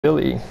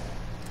Chili.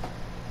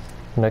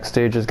 Next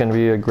stage is going to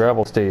be a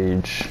gravel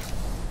stage.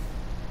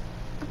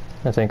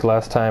 I think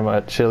last time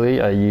at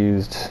Chili I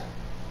used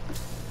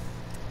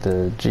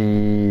the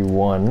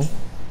G1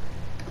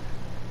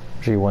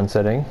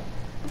 setting.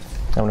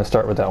 I'm going to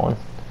start with that one.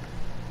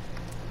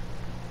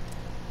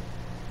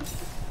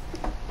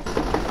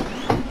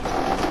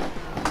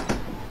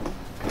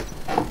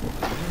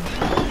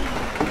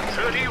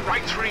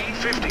 Right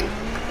 350.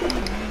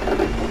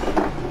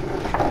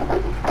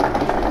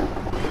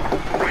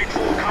 Right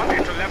 4 cut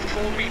into left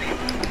 4 medium.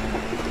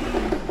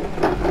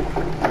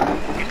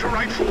 Into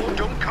right 4,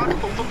 don't cut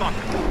over bump.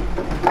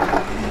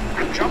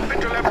 And jump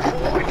into left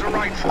 4, into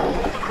right 4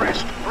 over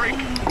crest. Brake.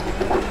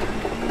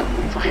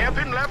 For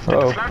hairpin left,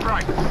 into flat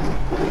right.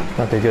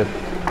 Okay, good.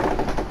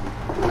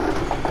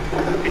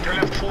 Into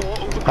left 4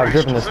 over crest. I've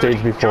driven this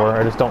stage before,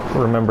 I just don't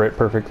remember it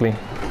perfectly.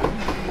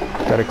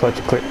 Got a clutch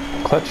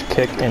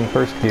kick in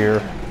first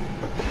gear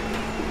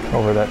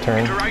over that turn.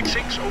 Into right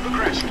 6 over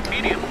crest,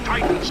 medium,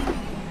 tightens.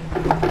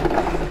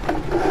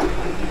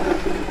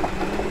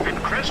 And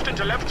crest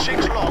into left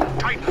 6 long,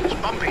 tightens,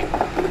 bumpy.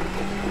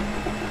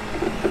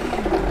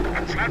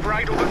 And flat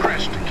right over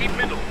crest, keep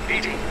middle,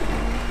 80.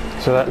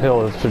 So that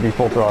hill should be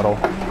full throttle.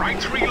 Right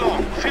 3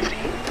 long, 50.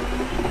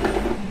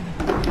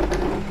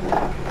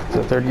 Is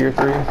it third gear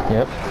 3?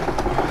 Yep.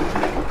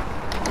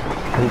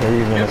 Maybe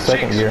even a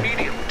second gear.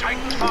 Medium,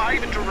 tightens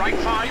 5 into right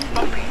 5,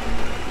 bumpy.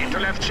 Into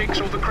left 6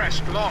 over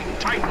crest, long,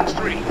 tightens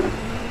 3.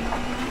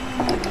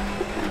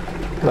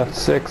 Left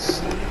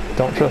 6,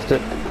 don't trust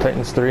it,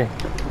 tightens 3.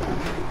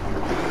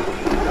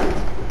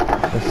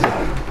 This is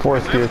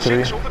fourth gear 3.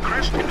 Left 6 over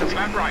crest into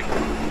flat right.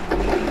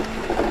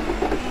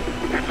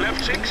 And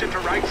left 6 into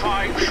right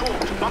 5,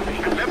 short, bumpy.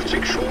 And left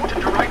 6 short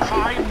into right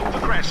 5 over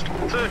crest,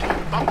 30,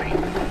 bumpy.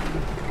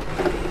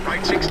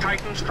 Right 6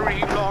 tightens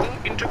 3, long,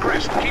 into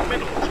crest, keep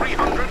middle,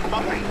 300,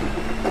 bumpy.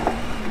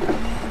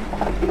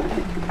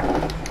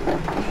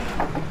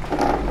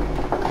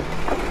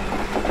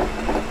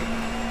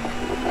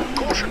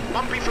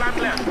 Bumpy flat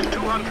left,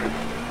 200.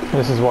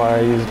 This is why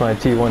I used my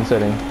T1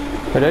 setting.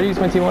 Did I use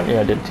my T1?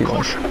 Yeah, I did T1.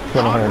 Caution,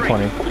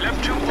 120.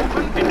 Left 2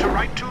 open, into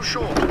right 2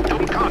 short.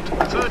 Don't cut,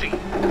 30.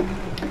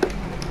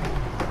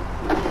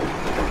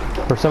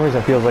 For some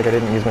reason it feels like I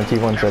didn't use my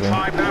T1 Left setting.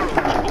 5 narrows,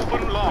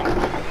 open long.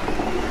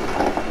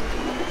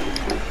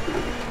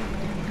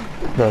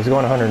 But I was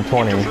going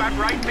 120. Into flat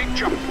right, big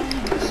jump.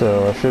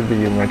 So I should be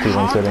using my T1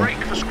 Hard setting. brake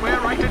for square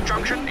right at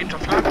junction, into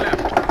flat left.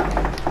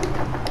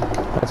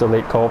 That's a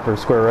late call for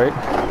square right.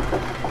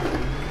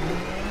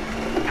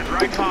 And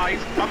right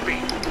 5, bumpy.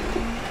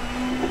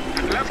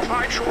 And left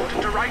 5 short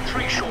into right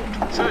 3 short,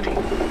 30.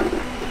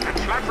 And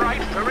flat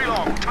right, very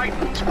long,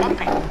 tightens,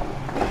 bumpy.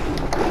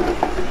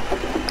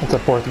 That's a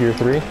fourth gear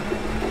 3.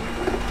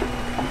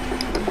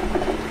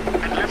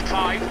 And left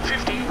 5,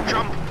 50,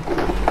 jump.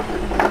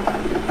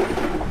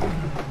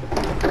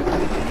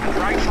 And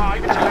right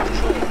 5 into left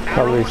 4,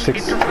 Probably narrows, 6.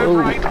 into flat Oh,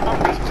 right,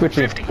 bumpy,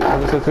 twitchy. 50. Why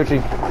is it so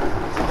twitchy?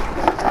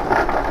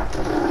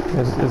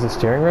 Is the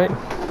steering right?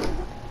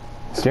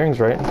 Steering's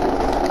right.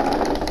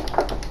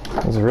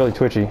 It's really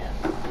twitchy.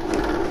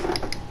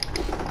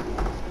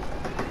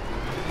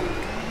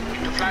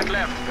 Into flat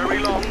left, very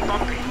long,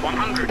 bumpy,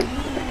 100.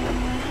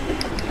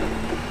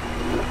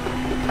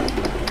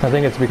 I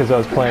think it's because I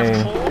was playing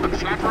Left 4 and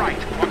flat right,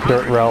 100.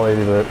 Dirt Rally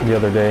the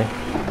other day.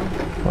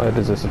 What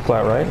is this, a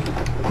flat right?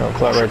 No,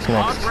 flat right's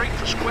Hard next. brake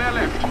for square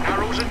left,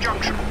 narrows and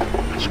junction.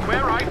 And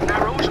square right,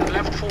 narrows and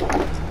left 4.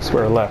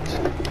 Square left.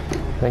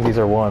 I think these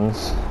are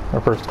ones. Or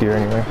first gear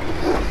anyway.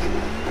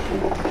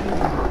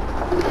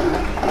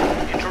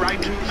 Into right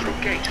 2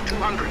 through gate,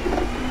 200.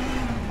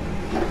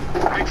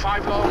 Right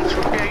 5 long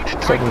through gate,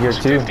 Second gear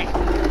 2. 50.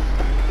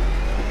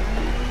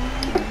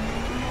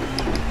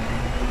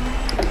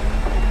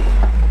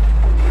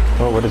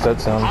 Oh, what does that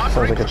sound? Hard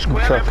Sounds brake like for a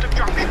square truck. left of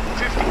junction,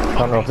 50. I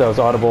don't know if that was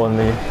audible in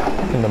the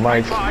mic.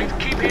 Right 5,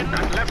 keep in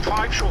and left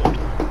 5 short.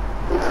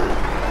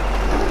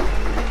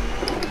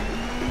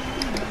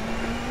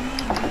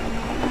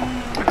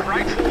 And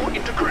right 4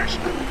 into crest.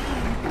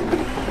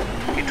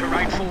 Into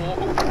right 4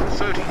 open,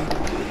 30.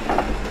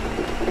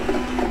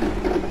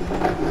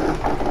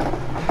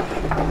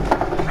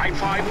 Right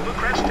 5 over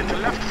crest into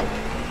left 4.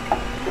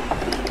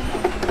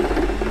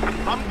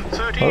 And bump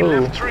 30, Oh.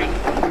 left 3.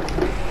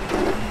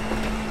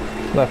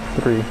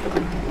 Left 3.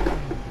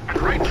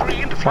 And right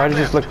 3 into flat Why does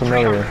this look left,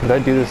 familiar? 300. Did I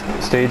do this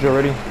stage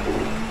already?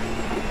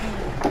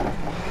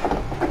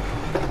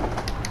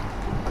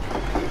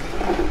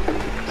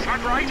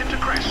 Flat right into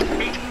crest,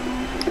 80.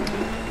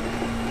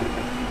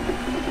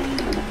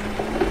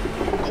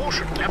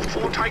 Caution, left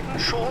 4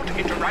 tightens short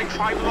into right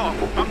 5 long,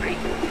 bumpy.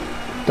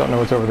 Don't know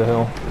what's over the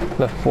hill.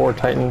 Left 4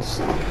 tightens.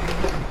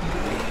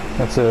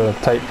 That's a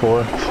tight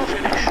 4. Full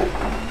finish.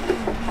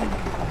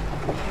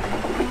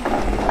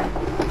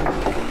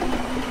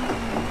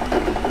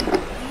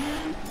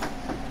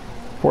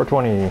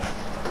 .420.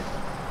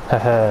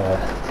 Haha.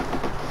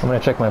 I'm gonna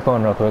check my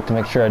phone real quick to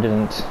make sure I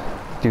didn't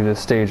do this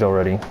stage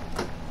already.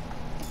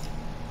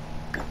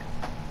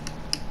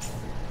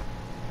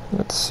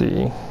 Let's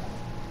see.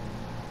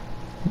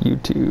 YouTube.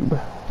 YouTube.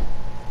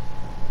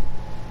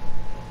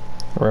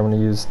 Or I'm going to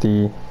use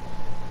the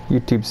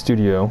YouTube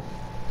Studio.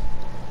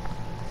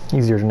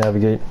 Easier to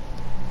navigate.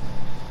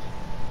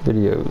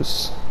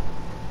 Videos.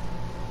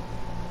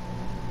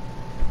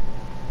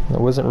 That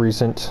wasn't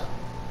recent.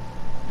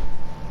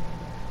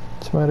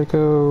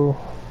 Tomatico,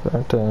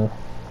 but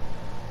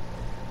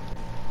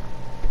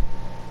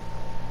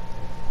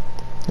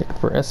yeah,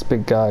 for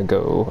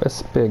Espigado.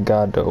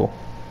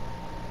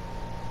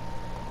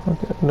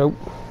 Okay, nope.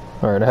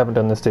 Alright, I haven't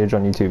done this stage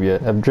on YouTube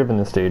yet. I've driven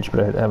this stage, but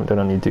I haven't done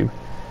it on YouTube.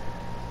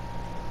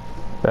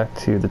 Back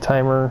to the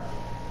timer.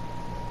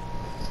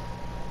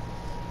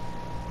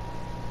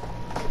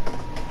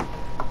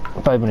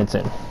 Five minutes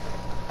in.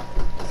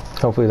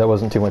 Hopefully that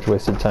wasn't too much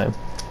wasted time.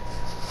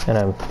 And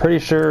I'm pretty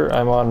sure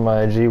I'm on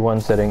my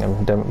G1 setting.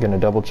 I'm gonna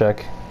double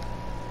check.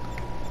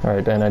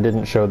 Alright, and I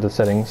didn't show the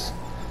settings,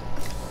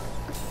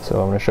 so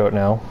I'm gonna show it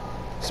now.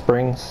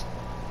 Springs,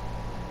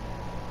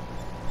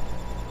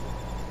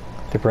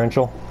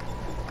 differential,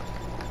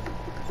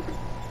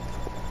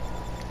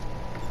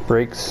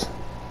 brakes,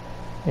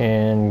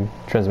 and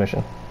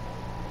transmission.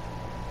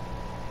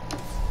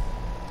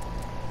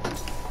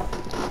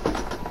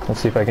 Let's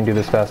see if I can do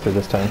this faster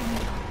this time.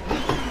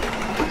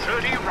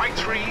 30, right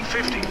 3,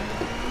 50.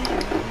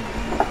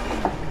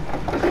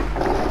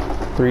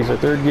 3's our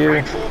third gear.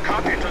 Right 4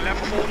 cut into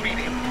left 4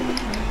 medium.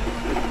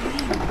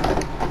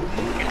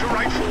 Into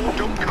right 4,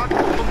 don't cut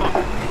on the bump.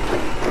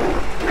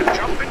 And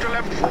jump into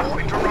left 4,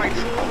 into right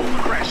 4 on the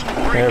crest.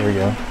 Brake. There we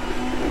go.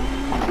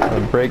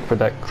 Brake for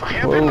that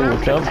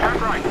Left, jump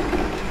right.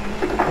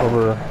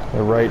 over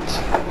the right.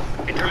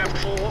 Into left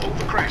 4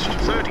 over crest.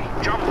 30,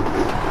 jump.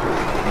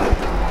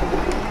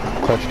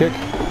 Clutch kick.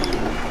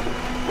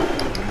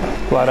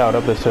 Flat out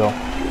up this hill.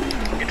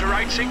 Into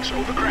right 6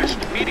 over crest.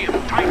 Medium,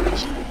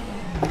 tightens.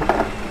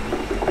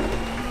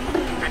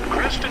 And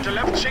crest into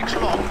left 6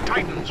 long,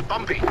 tightens,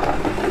 bumpy.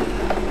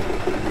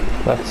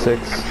 Left 6.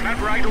 And flat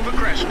right over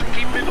crest.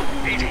 Keep middle,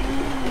 80.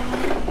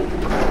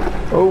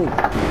 Oh!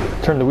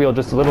 Turned the wheel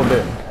just a little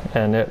bit,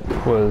 and it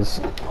was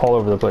all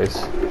over the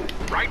place.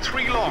 Right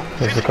 3 long, Is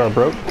 50. the car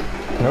broke?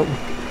 Nope.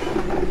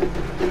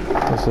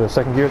 Is the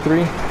second gear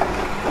 3?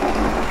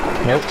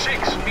 Nope. Left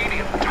 6,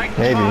 medium, tightens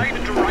Maybe. 5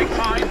 into right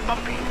 5,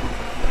 bumpy.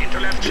 Into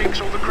left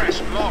 6 over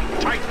crest, long,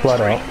 tightens Flat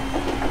 3. out.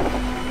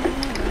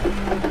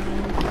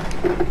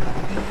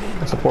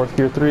 That's a fourth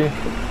gear 3.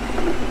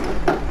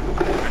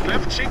 And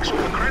left 6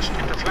 over crest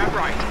into flat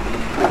right.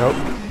 Nope.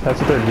 That's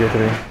a third gear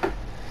 3.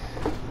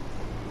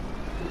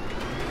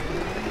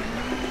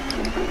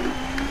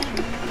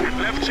 And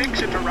left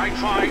 6 into right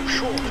 5,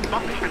 short,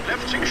 bumpy. And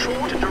left 6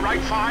 short into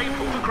right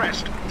 5 over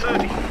crest,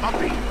 30,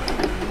 bumpy.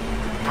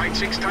 Right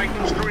 6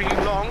 tightens 3,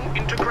 long,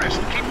 into crest,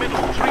 keep middle,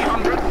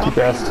 300, Too bumpy.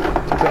 fast.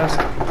 Too fast.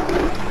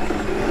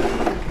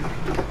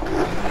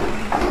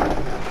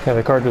 Yeah,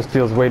 the car just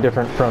feels way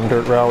different from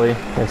Dirt Rally.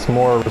 It's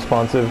more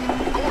responsive.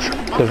 Caution,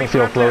 bumpy, Doesn't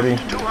feel flat floaty.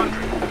 left,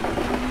 200.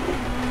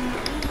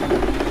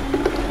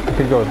 I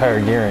could go with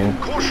higher gearing,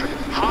 Caution,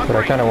 hard but I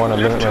brake. kind of want to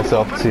Left limit 2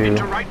 myself open, to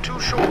into right 2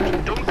 short,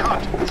 don't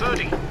cut,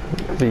 30.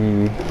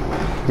 the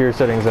gear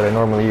settings that I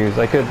normally use.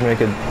 I could make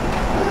a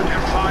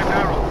Left 5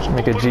 arrows,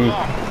 make a open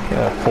long.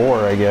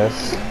 G4, I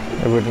guess.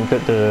 It wouldn't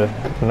fit the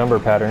number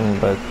pattern,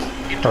 but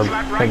or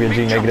maybe a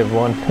G negative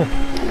 1.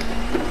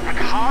 And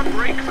hard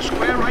brake for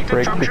square right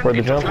Brake at junction before the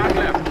into jump. flat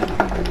left.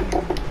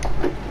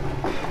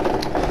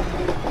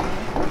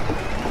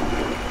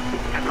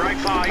 And right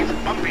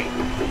 5, bumpy.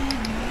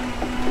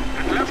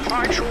 And left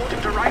 5 short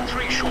into right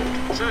 3 short,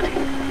 30.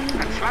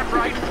 And flat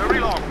right, very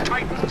long,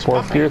 tightens,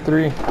 Fourth bumpy. gear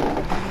 3.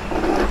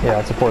 Yeah,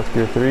 it's a fourth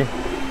gear 3.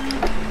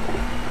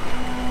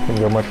 Can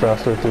go much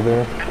faster through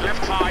there. And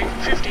left 5,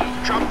 50,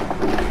 jump.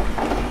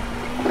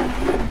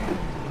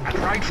 And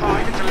right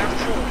 5 into left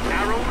 4,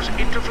 arrows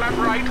into flat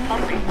right,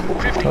 bumpy,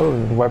 50. Oh,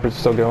 the wipers are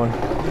still going.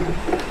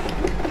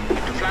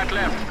 Into flat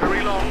left,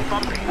 very long,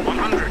 bumpy,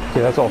 100.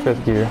 Okay, that's all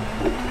fifth gear.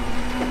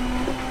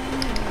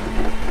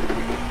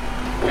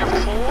 Left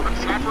 4 and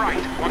flat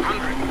right,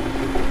 100.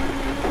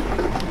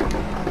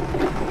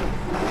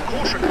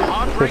 Caution,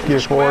 hard brake gear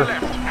to square 4.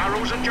 left,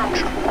 arrows and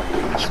junction.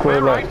 And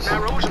Square right, left.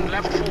 arrows and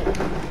left 4.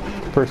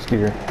 First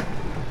gear.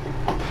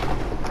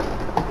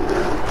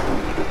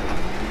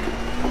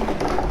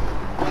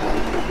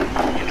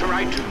 Into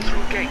right 2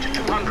 through gate,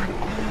 200.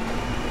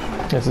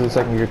 This is the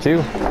second gear 2.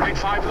 Right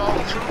 5 long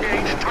through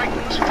gate,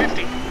 tightens,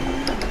 50.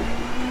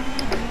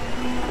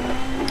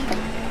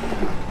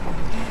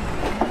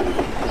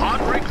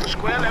 Hard brake for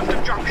square left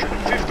at junction,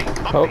 50.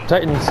 Bumpy. Oh,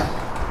 tightens.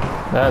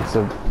 That's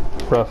a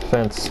rough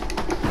fence.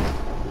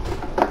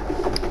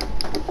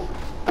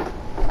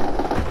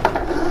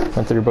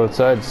 Went through both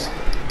sides.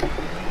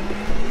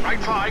 Right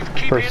 5,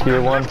 keep First in, gear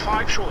and 1. left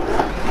 5 short.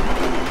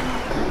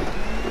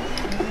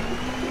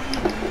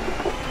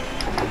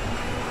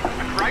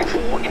 And right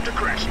 4 into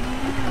crest.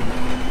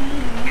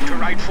 Into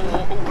right 4,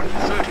 open,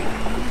 30.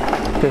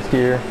 Fifth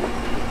gear.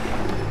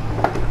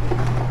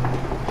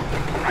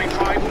 Right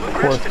 5 over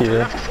crest Fourth into gear.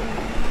 left 4.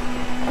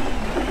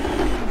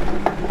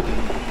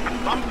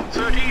 And bump,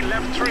 30,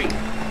 left 3.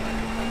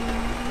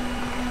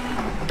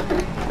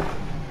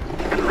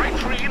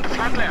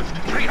 left,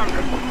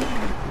 300.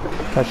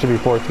 That should be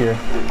fourth gear.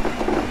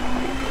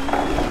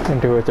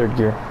 Into a third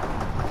gear.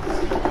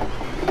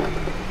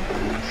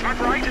 Flat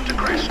right into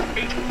crest,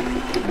 80.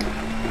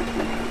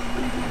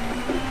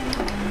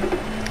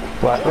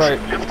 Flat right.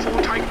 Left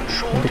 4 tightens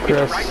short, Into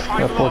crest. right 5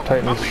 Left 4 long,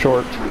 tightens bumpy.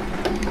 short.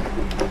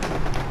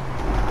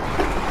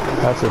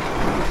 That's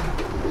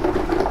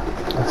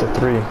a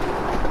 3.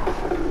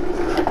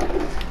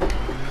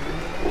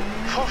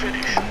 For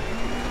finish.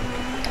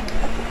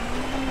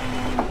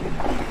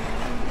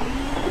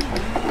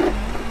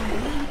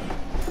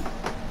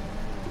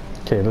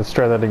 Okay, let's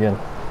try that again.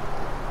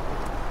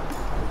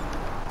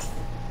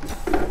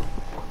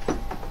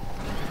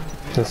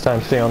 This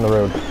time stay on the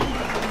road.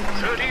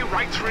 30,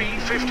 right 3,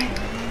 50.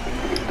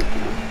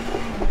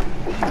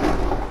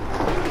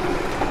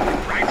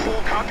 Right 4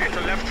 cut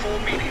into left 4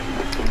 medium.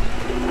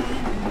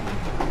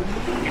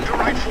 Into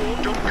right 4,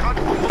 don't cut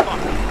over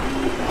bump.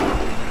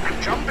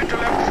 And jump into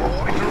left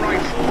 4, into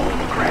right 4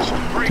 over crest.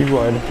 Brake. Too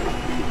wide.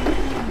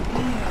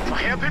 For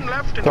hairpin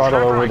left into Throttle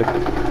flat over right.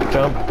 the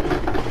jump.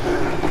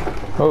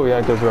 Oh yeah,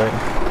 it goes right.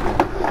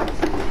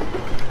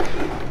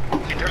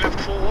 Into left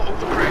 4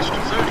 over crest.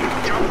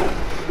 30, jump.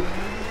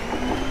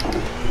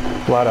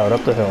 Flat out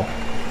up the hill.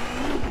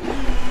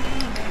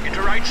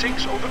 Into right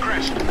 6 over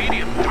crest.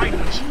 Medium,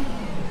 tightens.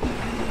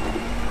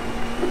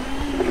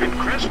 And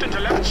crest into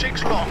left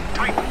 6 long,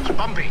 tightens,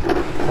 bumpy.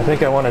 I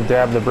think I want to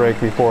dab the brake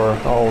before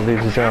all of these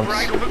Flat jumps,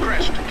 right over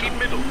crest. Keep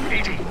middle,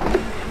 80.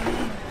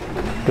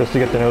 just to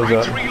get the nose Right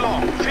up. 3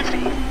 long, 50.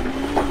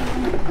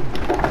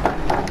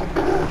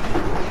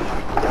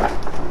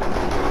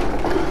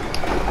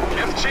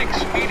 Left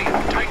 6, medium,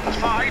 tightens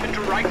 5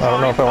 into right 5. I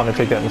don't know if I want to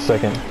take that in a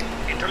second.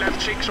 Into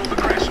left 6 over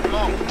crest,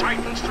 long,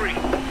 tightens 3.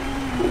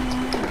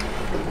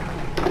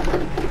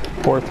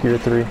 Fourth gear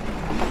 3.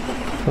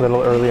 A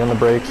little early on the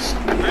brakes.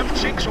 Left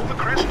 6 over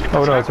crest. Into Oh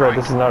no, flat that's right.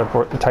 This is not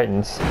a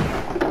tightens.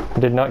 I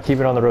did not keep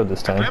it on the road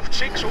this time. Left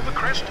 6 over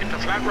crest into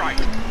flat right.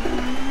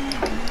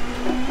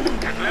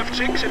 And left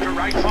 6 into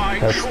right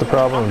 5. That's short, the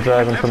problem of bumpy.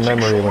 driving Left from 6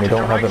 memory when you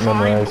short don't have into it right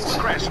 5 memorized. over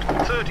crest,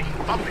 30,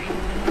 bumpy.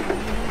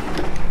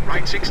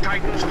 Right 6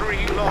 tightens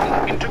 3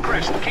 long into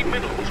crest. Keep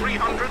middle,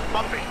 300,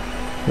 bumpy.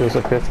 Here's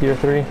a fifth gear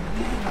 3.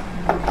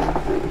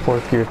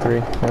 Fourth gear 3.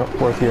 Nope,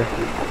 fourth gear.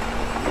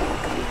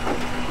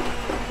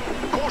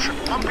 Caution,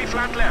 bumpy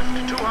flat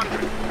left,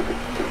 200.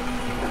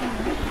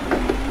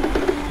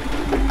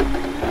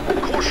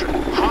 Caution,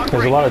 hard There's a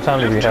brake, lot of time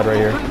to be left had 2 right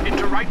here. open,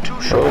 into right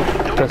 2 short. Oh,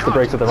 Don't press the cut,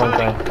 brakes at the wrong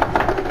 30. time.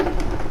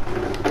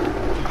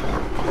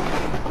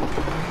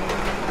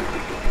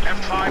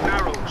 Left 5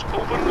 narrows,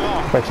 open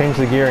long. If I change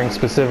the gearing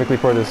specifically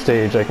for this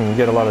stage, I can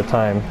get a lot of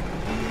time.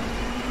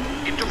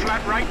 Into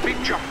flat right,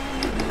 big jump.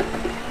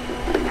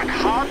 And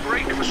hard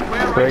brake for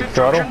square Brake, right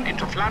throttle. introduction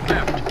into flat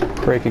left.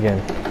 Brake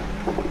again.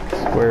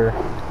 Square,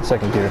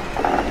 second gear.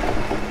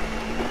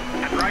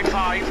 And right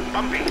 5,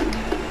 bumpy.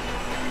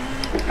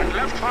 And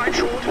left 5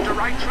 short into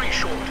right 3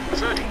 short,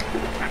 30.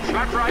 And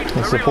flat right, It's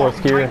very the fourth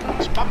long, gear.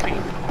 tightens, bumpy.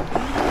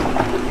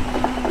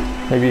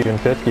 Maybe even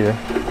fifth gear.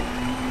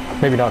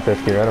 Maybe not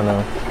fifth gear, I don't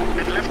know.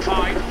 And left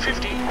 5,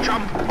 50,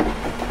 jump.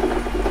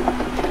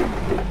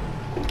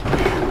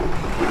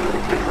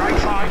 And right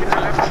 5 into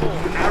left 4,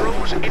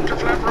 narrows into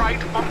flat right,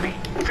 bumpy,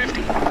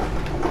 50. Into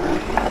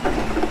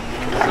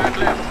flat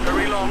left,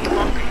 very long,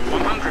 bumpy,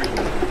 100.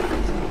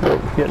 Oh,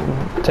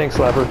 getting tank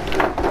slapper.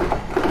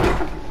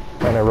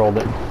 And I rolled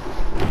it.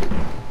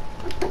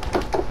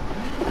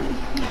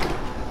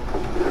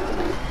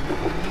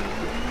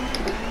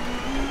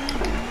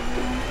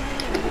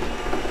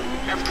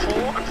 Left 4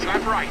 and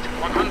flat right,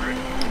 100.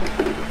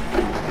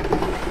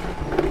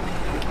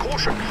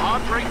 Caution,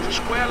 hard brake for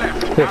square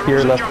left. Fifth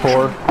gear, narrows left junction.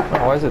 4.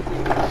 Oh, why is it?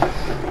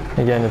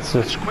 Again, it's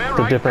just Square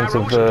the right, difference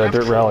of narrows, left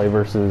dirt 4. rally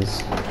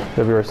versus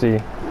WRC.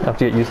 I have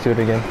to get used to it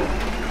again.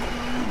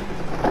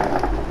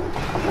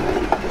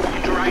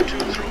 Into right 2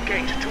 through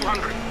gate,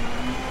 200.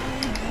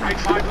 Right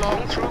 5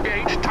 long through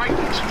gate,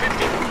 tightens,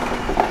 50.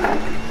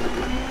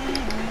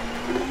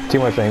 Too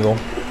much angle.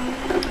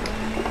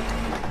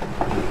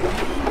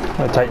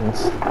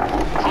 Tightens.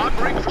 Hard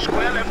brake for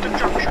square left at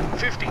junction,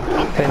 50.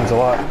 Up, Tightens a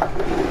lot.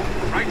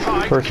 right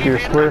 5, First keep gear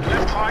in, square. and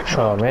left 5 Oh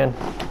short. man.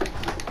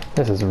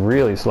 This is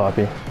really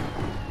sloppy.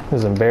 This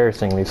is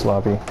embarrassingly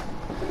sloppy.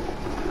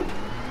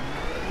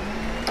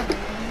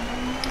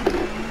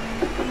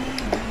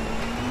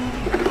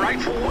 And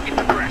right 4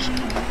 into crest.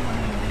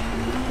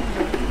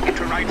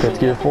 Into right 4. Fifth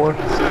gear 4.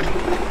 30.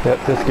 Yep,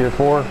 fifth gear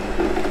 4.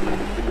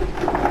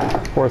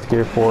 Fourth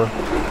gear 4.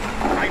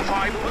 Right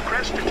 5 over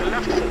crest into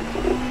left 4.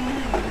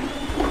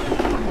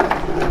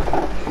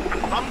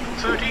 And bump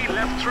 30,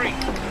 left 3.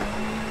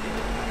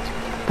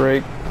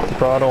 Brake,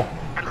 throttle.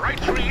 And right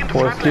 3 into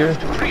Fourth flat gear.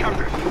 left,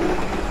 300.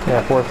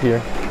 Yeah, fourth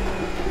gear.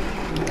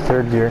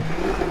 Third gear. And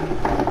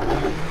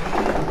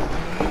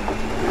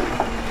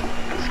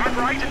flat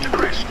right into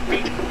crest,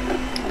 80.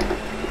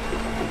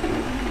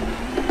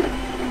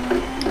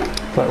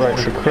 Flat right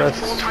into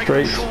crest, Left 4 tightens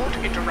straight. short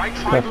into right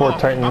 5 Left 4 long,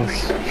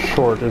 tightens bumpy.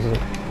 short is a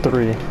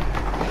 3.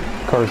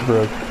 Car's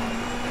broke.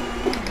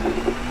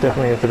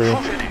 Definitely a 3.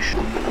 For finish.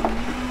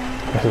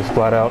 This is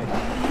flat out.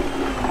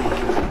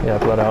 Yeah,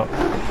 flat out.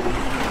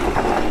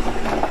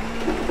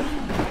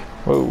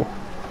 Whoa.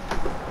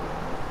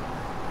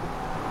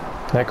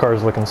 That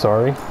car's looking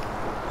sorry.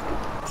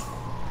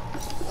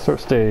 Start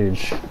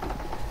stage.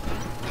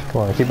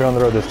 Come on, keep it on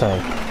the road this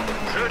time.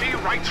 30,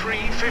 right 3,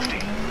 50.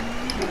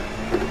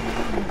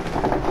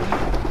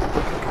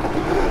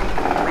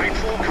 Right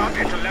 4 cut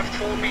into left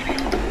 4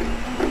 medium.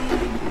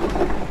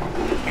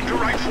 Into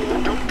right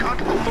 4, don't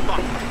cut over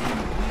bump.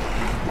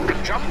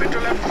 And jump into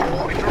left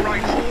 4, into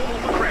right 4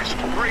 over crest.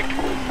 Brake.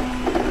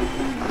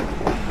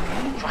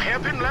 For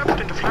hairpin left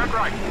into flat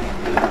right.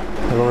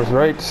 Lowers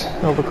right,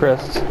 over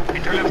crest.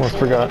 Into left Almost 4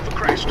 forgot. over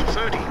crest.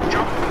 30,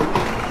 jump.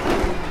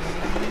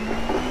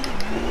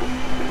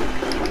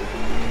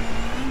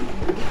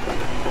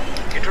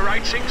 Into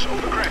right 6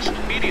 over crest.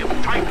 Medium,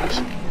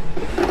 tightens.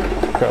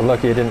 Got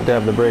lucky I didn't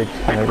dab the brake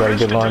and I got a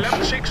good launch. Into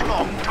left 6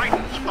 long,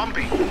 tightens,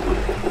 bumpy. And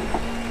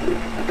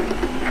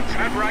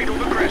flat right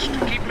over crest,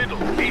 keep middle,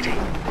 80.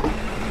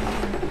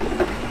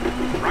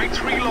 Right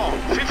 3 long,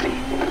 50.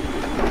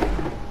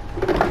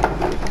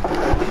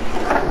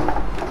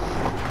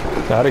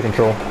 Out of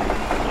control.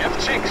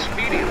 Left 6,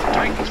 medium,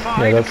 tightens 5.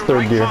 Yeah, that's into third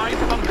right gear.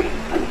 5, bumpy.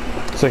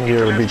 Second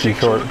gear would be Left too 6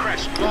 short. over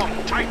crest, long,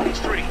 tightens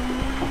 3.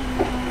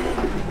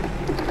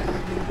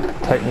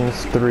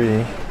 Tightens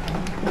 3.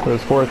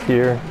 Goes fourth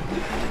gear,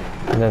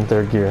 and then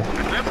third gear.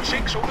 And left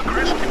 6 over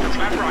crest into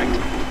flat right.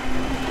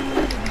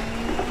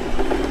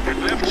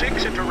 And left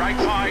 6 into right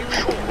 5,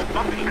 short,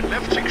 bumpy. And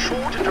left 6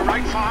 short into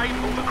right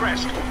 5 over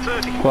crest,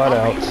 30. Flat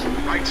bumpy.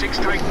 out. Right 6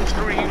 tightens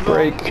 3, long,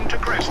 Brake. into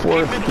crest.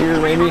 Fourth keep middle, gear,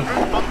 maybe.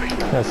 300, bumpy.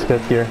 That's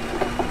fifth gear.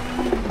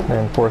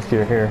 And fourth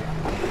gear here.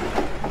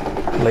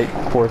 Late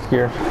fourth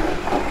gear.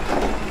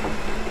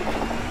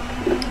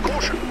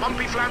 Caution,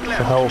 bumpy flat left.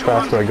 So how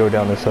fast do I 200. go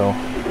down this hill?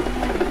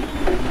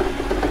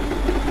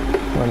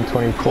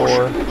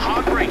 124.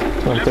 Hard brake.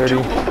 130, Left 2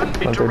 open,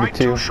 into right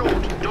 132. 2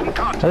 short. Don't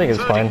cut. I think it's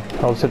 30. fine.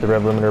 I'll just hit the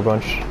rev limiter a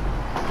bunch.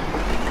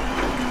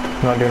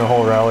 I'm not doing a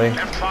whole rally.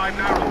 Left 5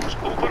 narrows,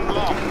 open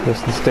long.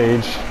 Just the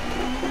stage.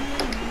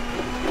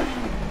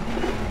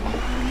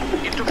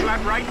 Into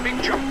flat right,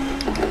 big jump.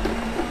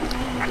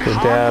 And Good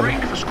hard dab.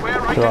 brake for square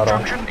right Throttle.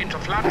 junction into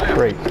flat left.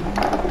 Brake.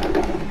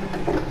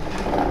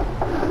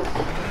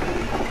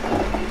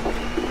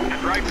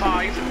 And right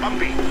 5,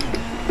 bumpy.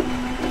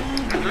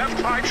 And left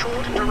 5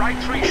 short into right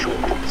 3 short,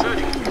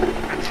 30.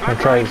 And flat I'll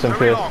try right, some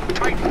very fifth. long,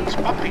 tightens,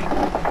 bumpy. I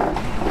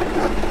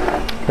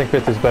think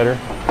fifth is better.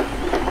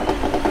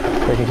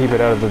 I can keep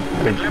it out of the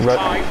Left rut.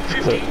 5,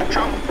 50,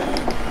 jump.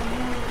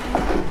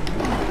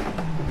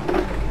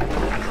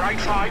 And right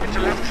 5 into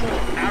left 4,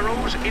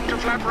 narrows into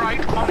flat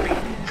right, bumpy,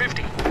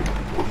 50.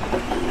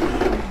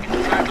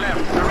 Into flat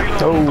left, very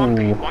long,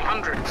 bumpy,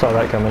 100. Saw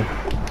that coming.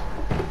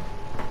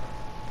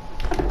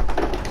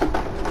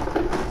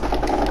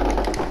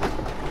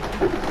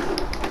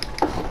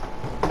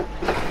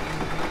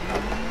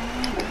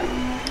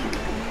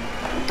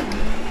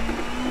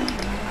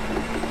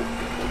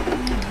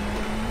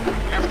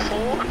 Left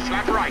 4 and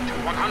flat right,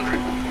 100.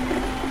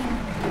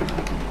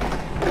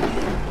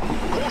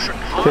 Caution,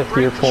 hard Fifth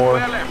gear, brake for 4.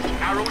 square left,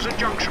 narrows and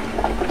junction.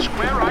 And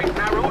square right,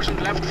 narrows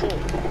and left 4.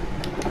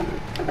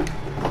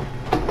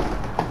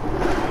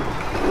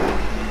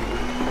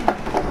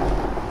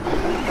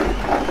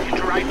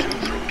 Into right 2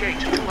 through gate,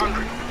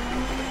 200.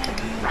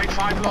 Right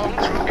 5 long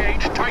through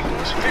gate,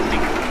 tightens, 50.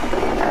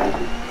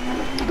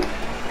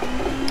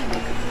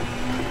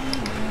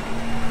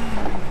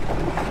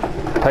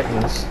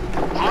 Tightens.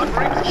 Hard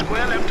brake for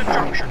square left at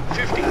junction,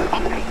 50,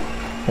 bumpy.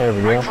 There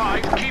we Right go.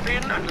 5, keep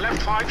in and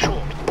left 5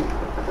 short.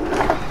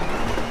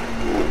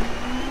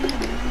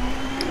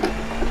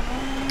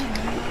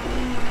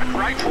 And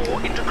right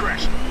 4 into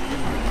crest.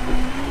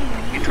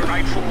 Into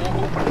right 4,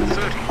 open,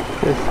 30.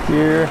 Fifth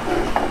gear.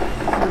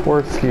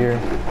 Fourth gear.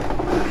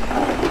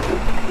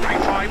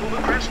 Right 5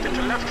 over crest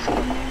into left 4.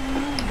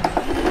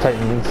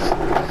 Tightens.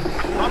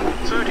 Bump,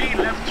 30,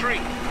 left 3.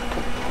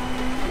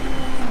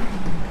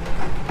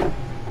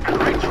 And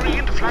right 3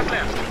 into flat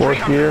left, Fourth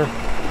 300. gear.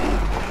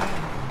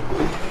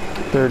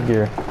 Third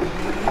gear.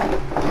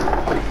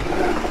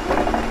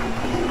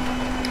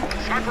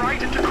 Flat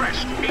right into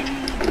crest, 80.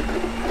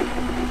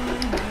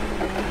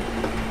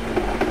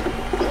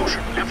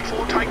 Caution, left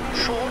 4 tighten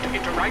short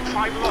into right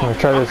 5 long. I'm gonna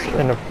try this bumpy.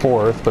 in a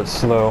fourth, but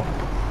slow.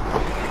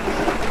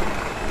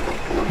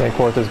 I think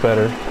fourth is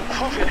better.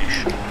 For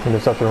finish. You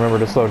just have to remember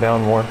to slow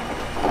down more.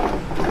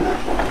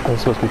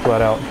 It's supposed to be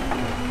flat out.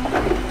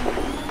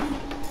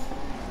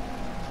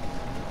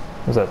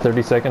 Was that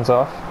 30 seconds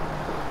off?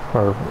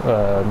 Or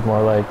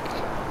more like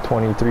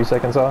 23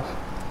 seconds off?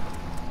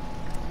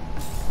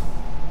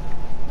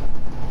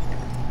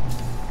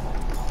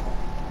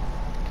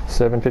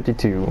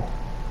 $7:52.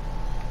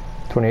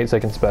 28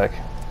 seconds back.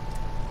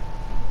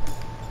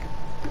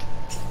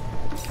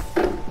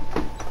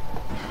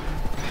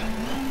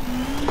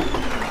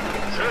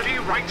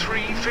 Right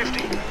 3,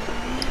 50.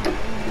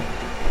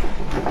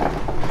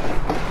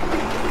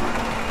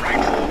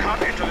 Right 4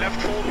 cut into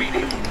left 4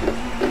 medium.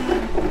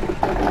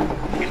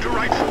 Into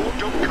right 4,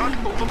 don't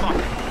cut over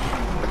bump.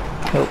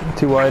 Nope,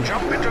 too wide.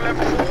 Jump into left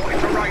 4,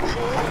 into right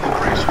 4, over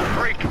crest,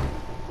 brake.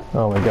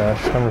 Oh my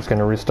gosh, I'm just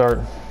gonna restart.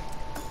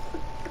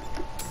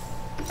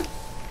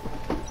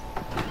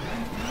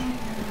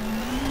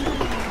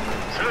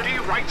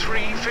 Right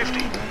 3, 50.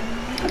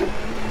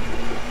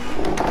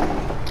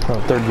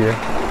 Oh, third gear.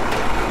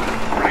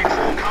 Right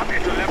 4 cut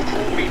into left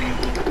 4 medium.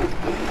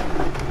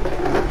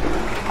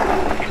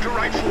 Into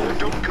right 4,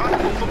 don't cut,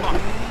 over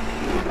bump.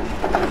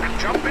 And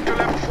jump into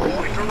left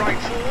 4, into right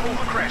 4,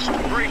 over crest,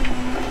 brake.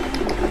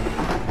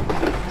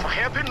 For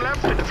hairpin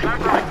left, into flat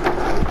right.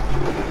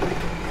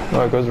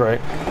 Oh, it goes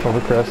right,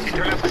 over crest.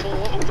 Into left 4,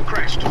 over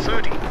crest,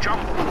 30,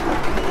 jump.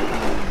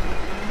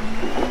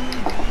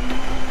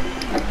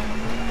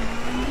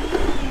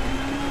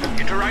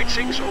 Right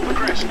 6 over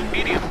crest,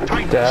 medium,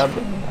 tightens. Dab,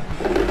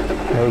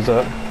 nose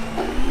up.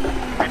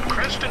 And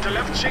crest into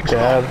left 6,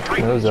 Dab, long,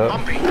 tightens, nose up.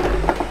 bumpy. And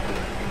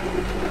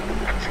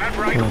flat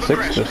right And over 6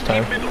 crest, this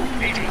time. middle,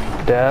 80.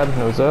 Dab,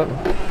 nose up,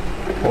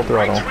 full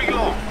throttle. Right 3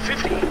 long,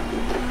 50.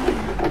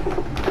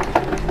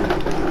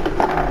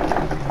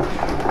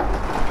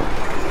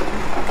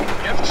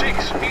 Left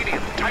 6,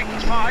 medium,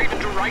 tightens 5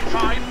 into right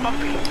 5,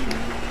 bumpy.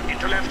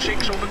 Into left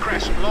 6 over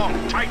crest, long,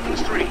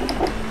 tightens 3.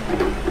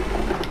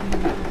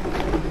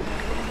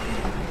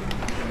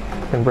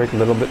 Can brake a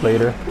little bit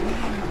later.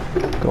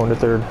 Going to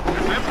third.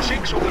 And left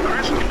 6 over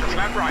crest into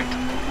flat right.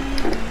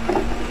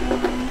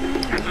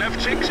 And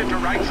left 6 into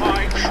right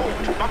 5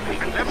 short, bumpy.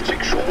 And left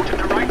 6 short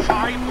into right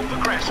 5 over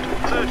crest,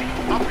 30,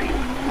 bumpy.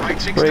 Right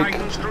 6 Brake.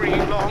 tightens 3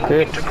 long,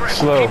 Fifth, into crest,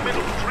 slow. keep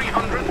middle,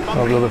 300, bumpy.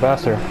 Oh, a little bit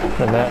faster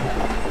than that.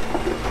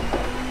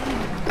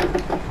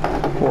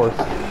 Fourth,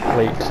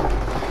 late.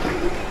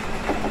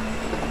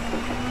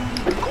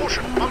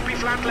 Caution, bumpy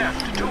flat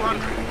left,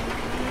 200.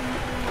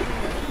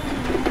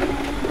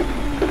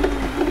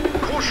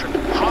 Caution,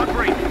 hard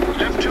brake,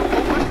 left 2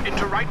 open,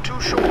 into right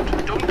 2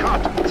 short, don't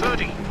cut,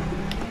 30.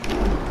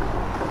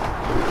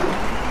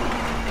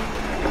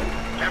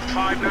 Left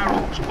 5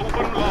 narrows,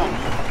 open long.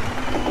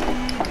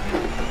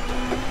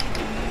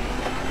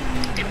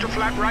 Into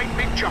flat right,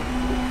 big jump.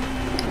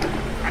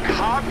 And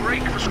hard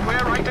brake for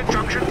square right at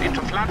junction,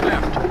 into flat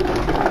left.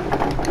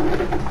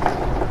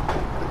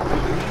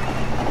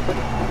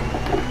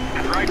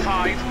 And right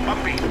 5,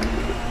 bumpy.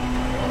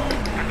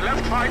 And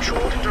left 5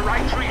 short, into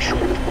right 3 short,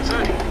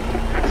 30.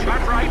 And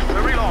flat right,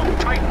 very long,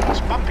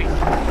 tightens, bumpy.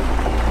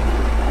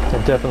 So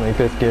definitely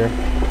fifth gear.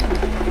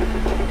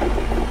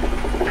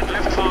 And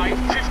left 5,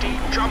 50,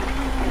 jump.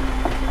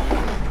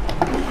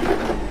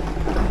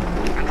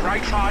 And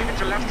right 5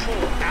 into left 4,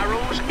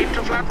 arrows,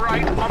 into flat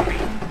right, bumpy,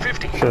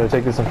 50. Should I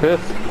take this in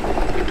fifth?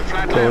 Into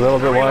flat Go left, a little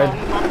bit very wide.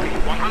 long, bumpy,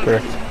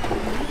 100. Fifth.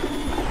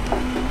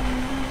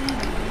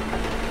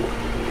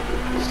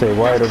 Stay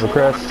wide Left over 4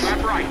 crest. and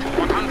flat right,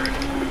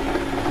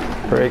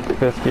 100. Brake,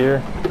 fifth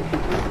gear.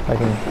 I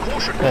can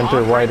Caution, enter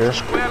hard brake wider. for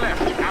square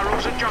left,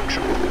 arrows at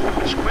junction.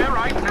 Square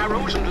right,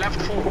 narrows, and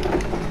left 4.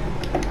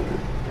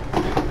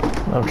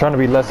 I'm trying to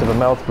be less of a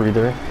mouth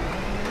breather,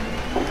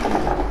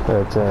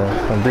 but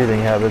my breathing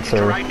habits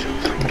Into are right 2,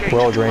 3, gauge,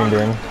 well ingrained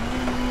 200. in.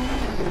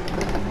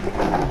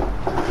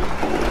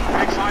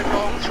 Right 5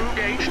 long, through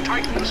gauge,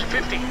 tightens,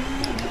 50.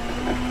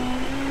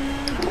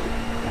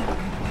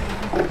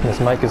 This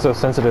mic is so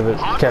sensitive it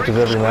Hard catches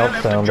brake for every square mouth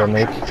left at sound I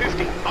make, junction,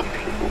 50, bumpy.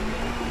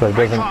 but it Right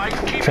doesn't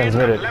 5, keep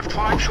transmit in, it and left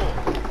 5 short.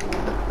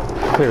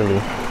 clearly.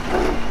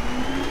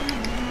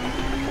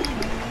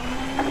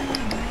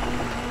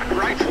 And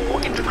right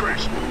 4 into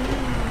crest.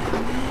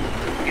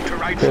 Into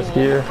right Fifth 4,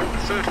 gear. open,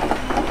 30.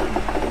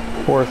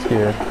 Fourth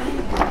gear.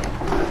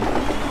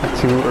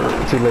 Too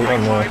late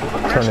on Right 5 the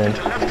over turn crest in.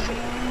 into left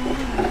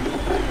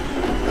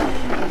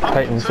 4.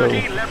 Tighten, so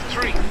 30, left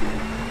 3.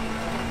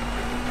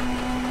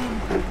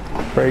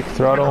 brake, And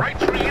throttle. right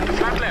 3 into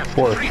flat left,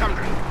 Fourth.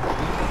 300.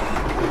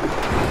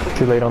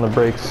 Too late on the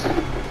brakes.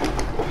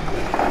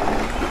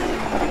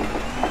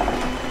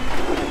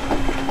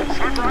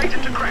 Flat right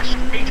into crest,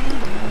 80.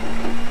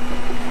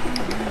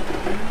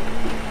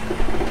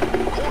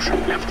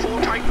 Caution, left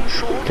 4 tighten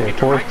short. Okay, into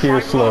fourth right gear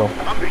 5 slow. long,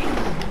 bumpy.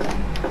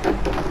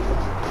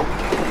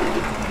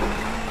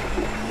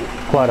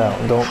 Flat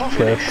out, don't Full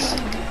finish.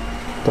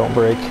 flex, don't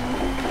brake.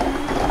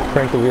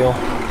 Crank the wheel.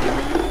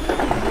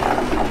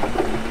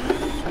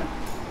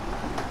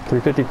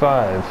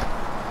 355.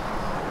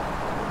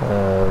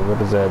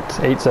 What is that?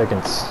 8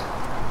 seconds.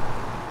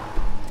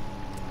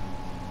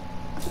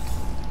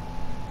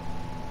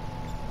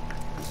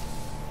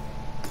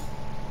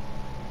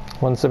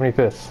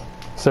 (175th).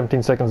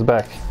 17 seconds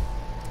back.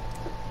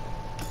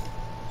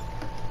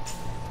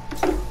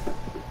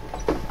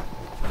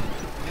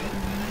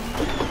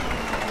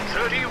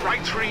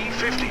 Right 3,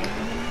 50.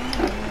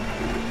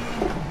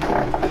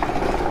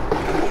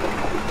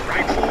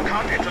 Right 4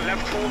 cut into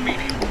left 4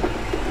 medium.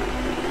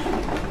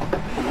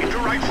 Into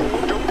right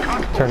 4, don't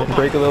cut. Turn, over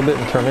brake a little bit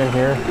and turn in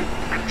here.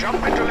 and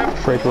jump into left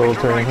 4. Brake a little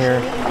into turn right here.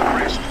 4, over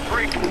crest,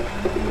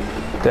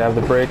 brake. Dab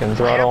the brake and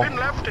throttle. Hairpin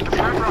left into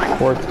flat right.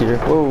 Fourth gear.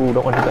 Whoa,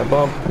 don't want to hit that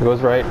bump. It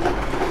goes right.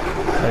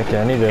 Okay,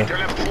 I need to Into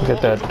left 4,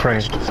 get that over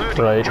turn crest,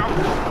 30, right. jump.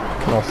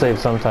 I'll save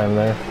some time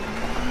there.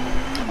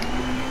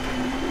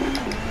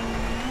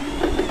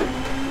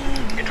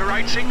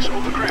 right 6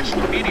 over crest,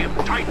 medium,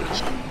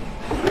 tightens.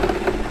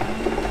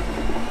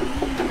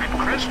 And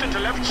crest into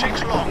left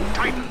 6 long,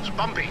 tightens,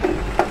 bumpy.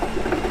 And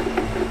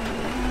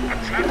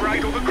flat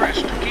right over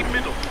crest, keep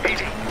middle,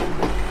 80.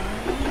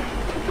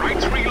 Right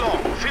 3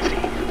 long, 50.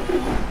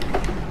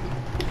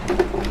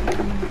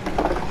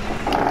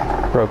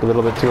 Broke a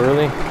little bit too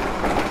early.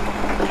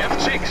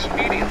 Left 6,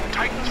 medium,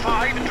 tightens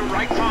 5 into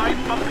right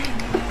 5, bumpy.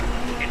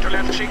 Into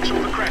left 6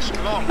 over crest,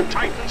 long,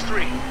 tightens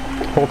 3.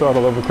 Full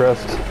throttle over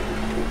crest.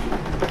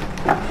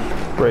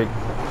 Brake.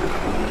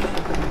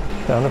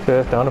 Down to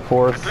 5th, down to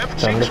 4th, Left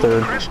down to 6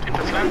 over 3rd. crest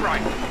into flat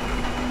right.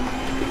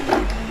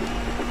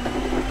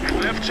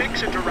 And left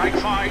 6 into right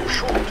 5,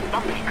 short,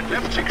 bumpy. And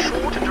left 6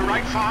 short into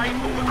right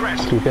 5 over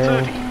crest, Keep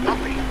in. 30,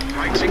 bumpy.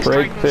 Right 6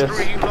 Brake, tightens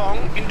 5th. 3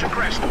 long into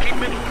crest, keep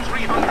middle,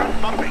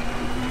 300, bumpy.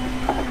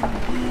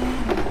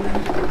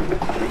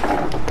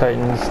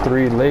 Tightens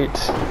 3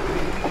 late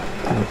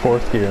in the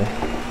 4th gear.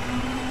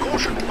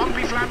 Caution,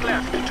 bumpy flat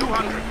left,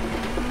 200.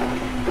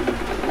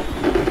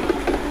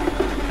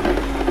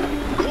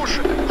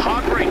 Caution,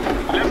 hard brake,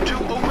 left 2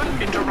 open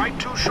into right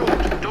 2 short,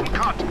 don't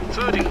cut,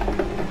 30.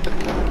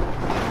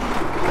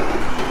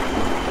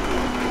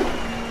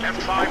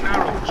 Left 5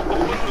 narrows,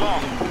 open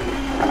long.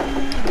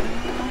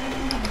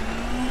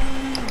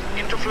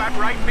 Into flat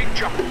right, big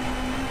jump.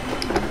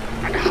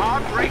 And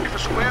hard brake for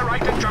square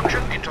right at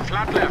junction into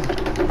flat left.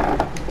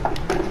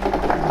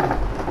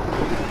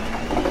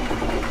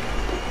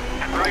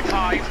 And right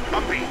 5,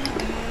 bumpy.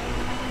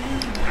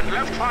 And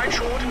left 5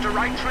 short into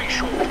right 3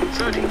 short,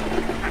 30.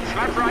 And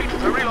flat right,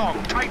 very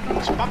long,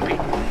 tightens, bumpy.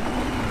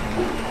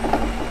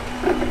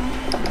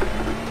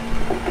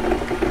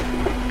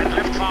 And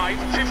left 5,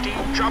 50,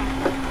 jump.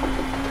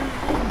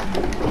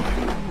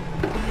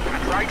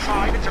 And right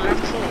 5 into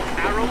left 4,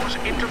 arrows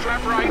into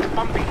flat right,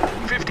 bumpy,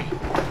 50.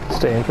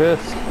 Stay in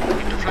 5th.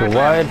 Into Go flat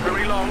wide. left,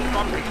 very long,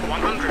 bumpy,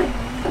 100.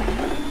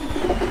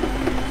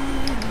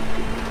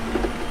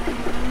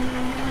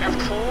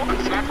 Left 4 and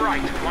flat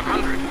right,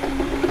 100.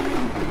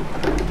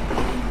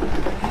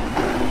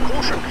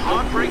 Caution,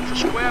 hard brake for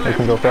square left,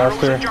 can go arrows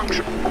faster. at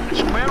junction. And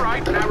square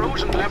right,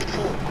 narrows and left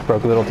 4.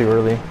 Broke a little too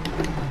early.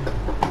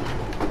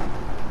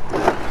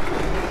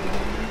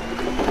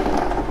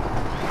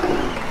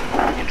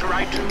 Into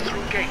right 2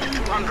 through gate,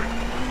 200.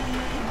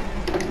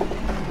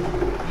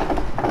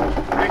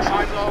 Right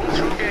 5 long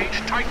through gate,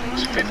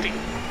 tightens, 50.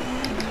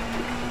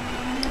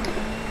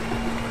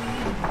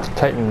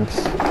 Tightens.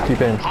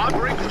 Keep in. Hard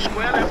brake for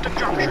square left at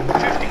junction,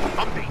 50,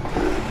 bumpy.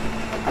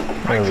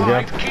 There Right we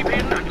 5, go. keep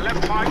in and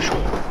left 5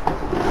 short.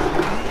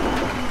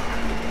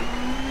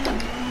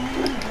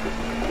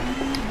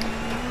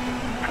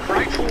 And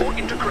right 4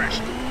 into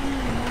crest.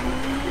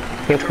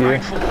 5th To gear.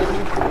 right 4,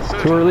 open,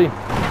 30. Too early.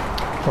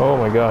 Oh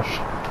my gosh.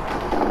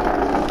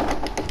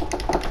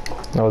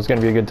 That was going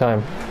to be a good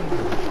time.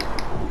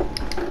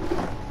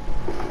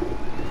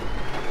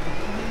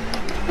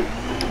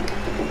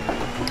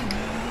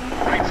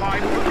 Right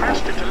 5 over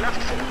crest into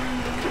left 4.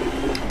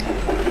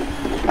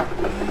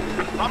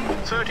 And bump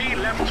 30,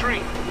 left 3.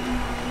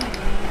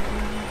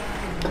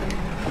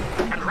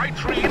 And right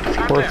 3 into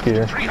flat 4th left,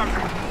 gear.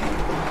 300.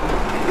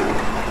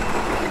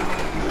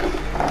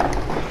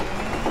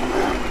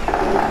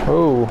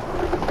 Oh,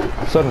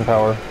 sudden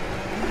power.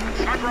 And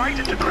flat right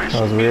into crest.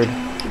 That was weird.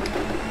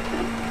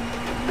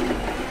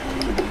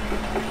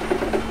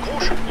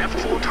 Caution, left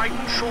 4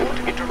 tighten short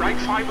into right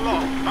 5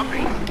 long, bumpy.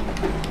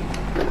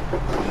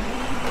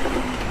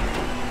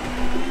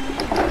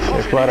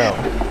 Okay, flat out.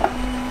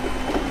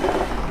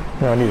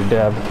 No, I need a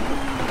dab.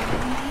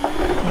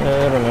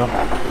 I don't know.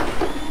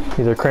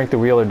 Either crank the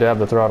wheel or dab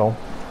the throttle.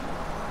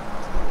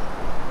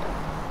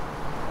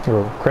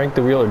 Or crank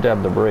the wheel or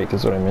dab the brake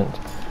is what I meant.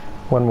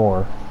 One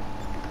more.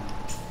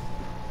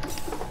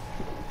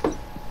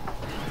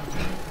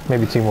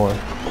 Maybe 2 more.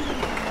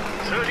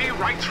 30,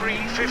 right 3,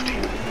 50.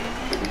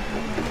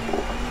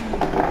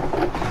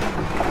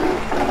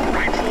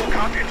 Right 4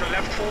 cut into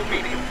left 4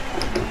 medium.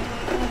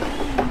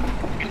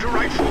 Into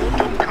right 4,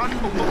 don't cut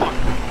over 1.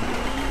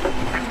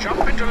 And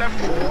jump into left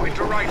 4,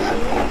 into right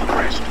 4 over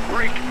crest,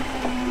 brake.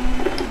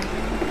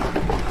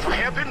 For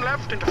hairpin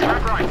left into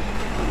flat right.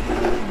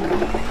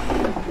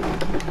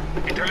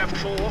 Into left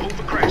 4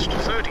 over crest,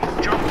 30,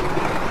 jump.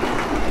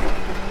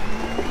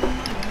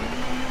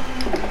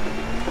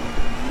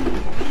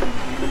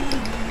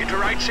 Into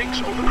right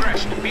 6 over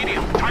crest,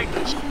 medium,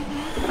 tightens.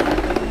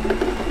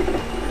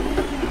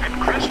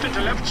 And crest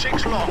into left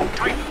 6 long,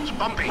 tightens,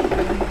 bumpy. And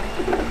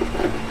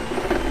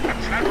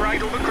flat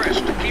right over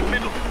crest, keep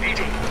middle,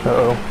 80.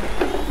 Uh-oh.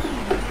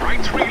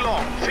 Right 3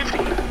 long, 50.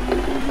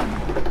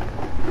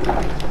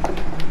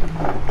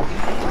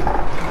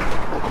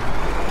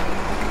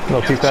 A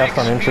little too Left fast 6,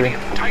 on entry.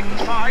 medium,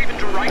 tightens 5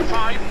 into right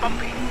 5,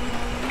 bumpy.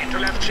 Into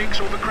left 6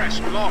 over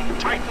crest, long,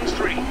 tightens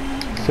 3.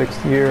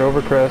 6th gear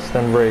over crest,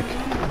 then brake.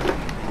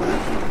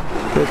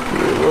 5th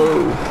gear,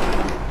 whoa.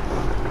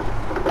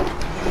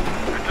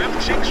 And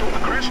left 6 over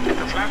crest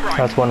into flat right.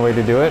 That's one way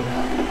to do it.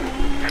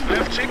 And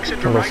left 6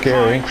 into little right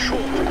scary. 5,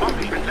 short,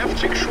 bumpy. And left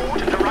 6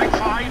 short into right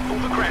 5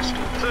 over crest,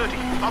 30,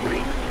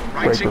 bumpy.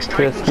 Right Brake 6 with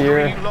tightens, fifth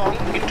gear. 3 long,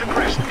 into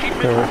crest, keep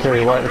middle,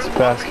 Very wide, it's 300,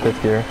 fast bumpy.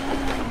 fifth gear.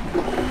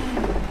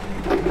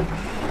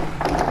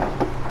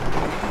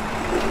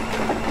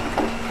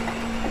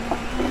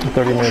 Caution,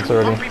 30 minutes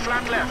already. bumpy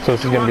flat left, So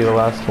this is going to be the 200.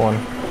 last one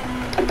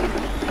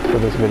for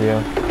this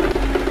video.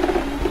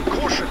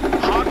 Caution,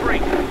 hard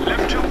brake,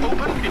 left 2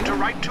 open, into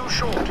right 2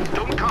 short,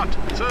 don't cut,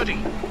 30.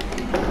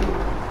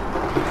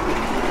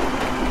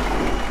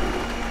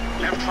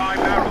 Left 5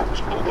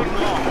 narrows, open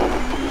long.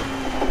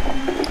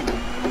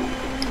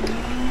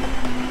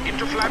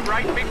 Into flat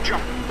right, big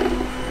jump.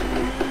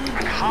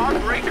 And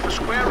hard brake for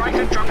square right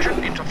at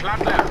junction, into flat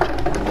left.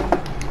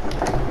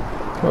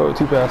 Oh,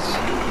 too fast.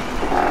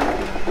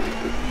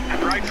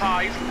 And right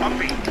 5,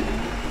 bumpy.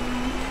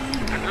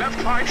 And left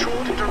 5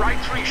 short, into right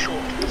 3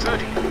 short,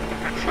 30.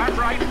 And flat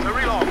right,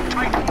 very long,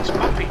 tightens,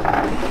 bumpy.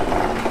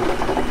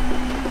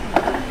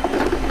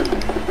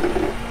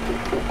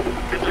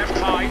 And left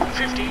 5,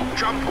 50,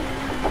 jump.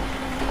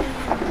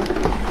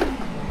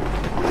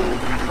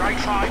 And right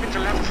 5 into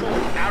left 4,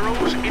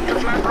 narrows, into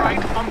flat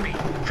right, bumpy,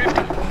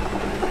 50.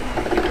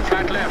 Into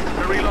flat left,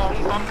 very long,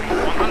 bumpy,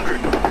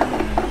 100.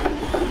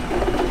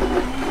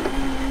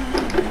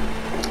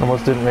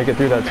 Almost didn't make it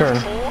through that turn.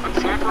 Left 4 and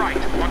flat right,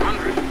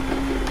 100.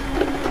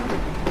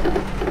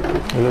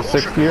 Is this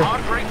sixth gear?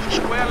 Hard brake for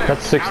square left,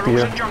 That's sixth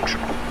narrows gear. at junction.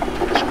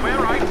 And square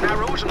right,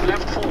 narrows and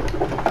left 4.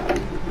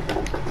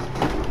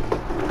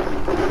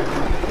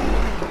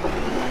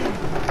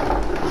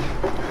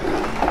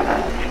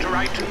 Into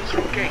right 2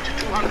 through gate,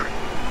 200.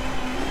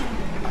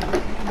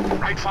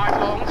 Right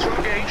 5 long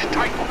through gate,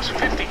 tightens,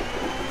 50.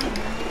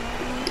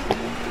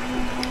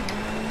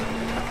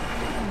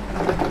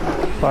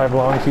 5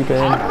 long, keep in,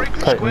 Hard brake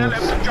for square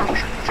left tightens. at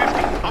junction,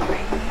 50, bumpy.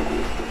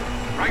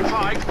 Right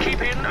 5,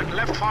 keep in and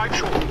left 5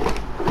 short.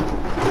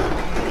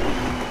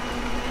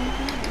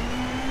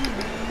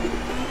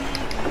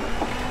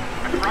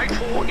 And right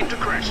 4 into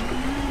crest.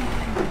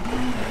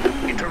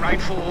 Into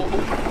right 4, open,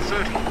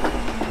 30.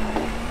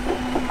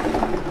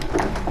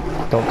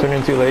 Don't turn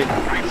in too late.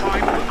 Right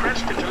 5 over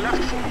crest into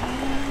left 4.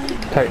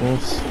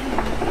 Tightens.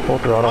 Full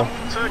throttle.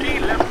 30,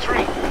 left 3.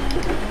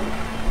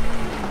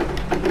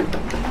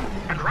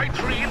 And right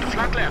 3 into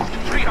flat left,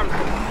 300.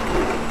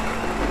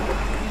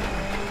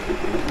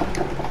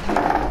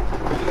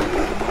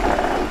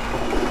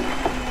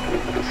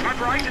 And flat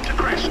right into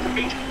crest,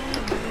 80.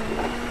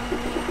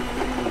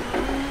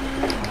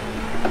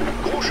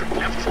 Caution,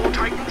 left 4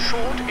 tighten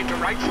short into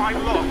right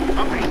 5 long,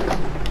 bumpy.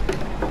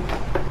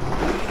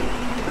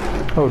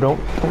 Oh, don't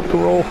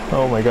roll.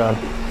 Oh my god.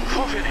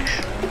 For finish.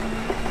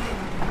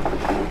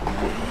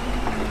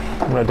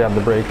 I'm gonna dab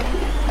the brake.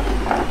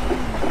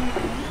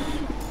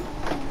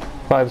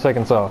 5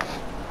 seconds off.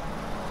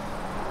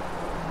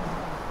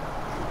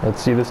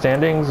 Let's see the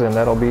standings, and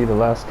that'll be the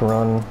last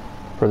run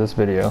for this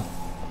video.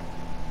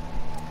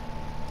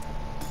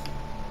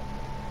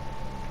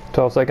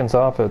 12 seconds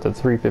off at the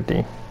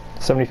 350.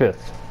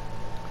 75th.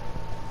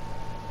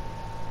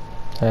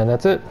 And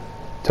that's it.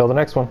 Till the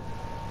next one.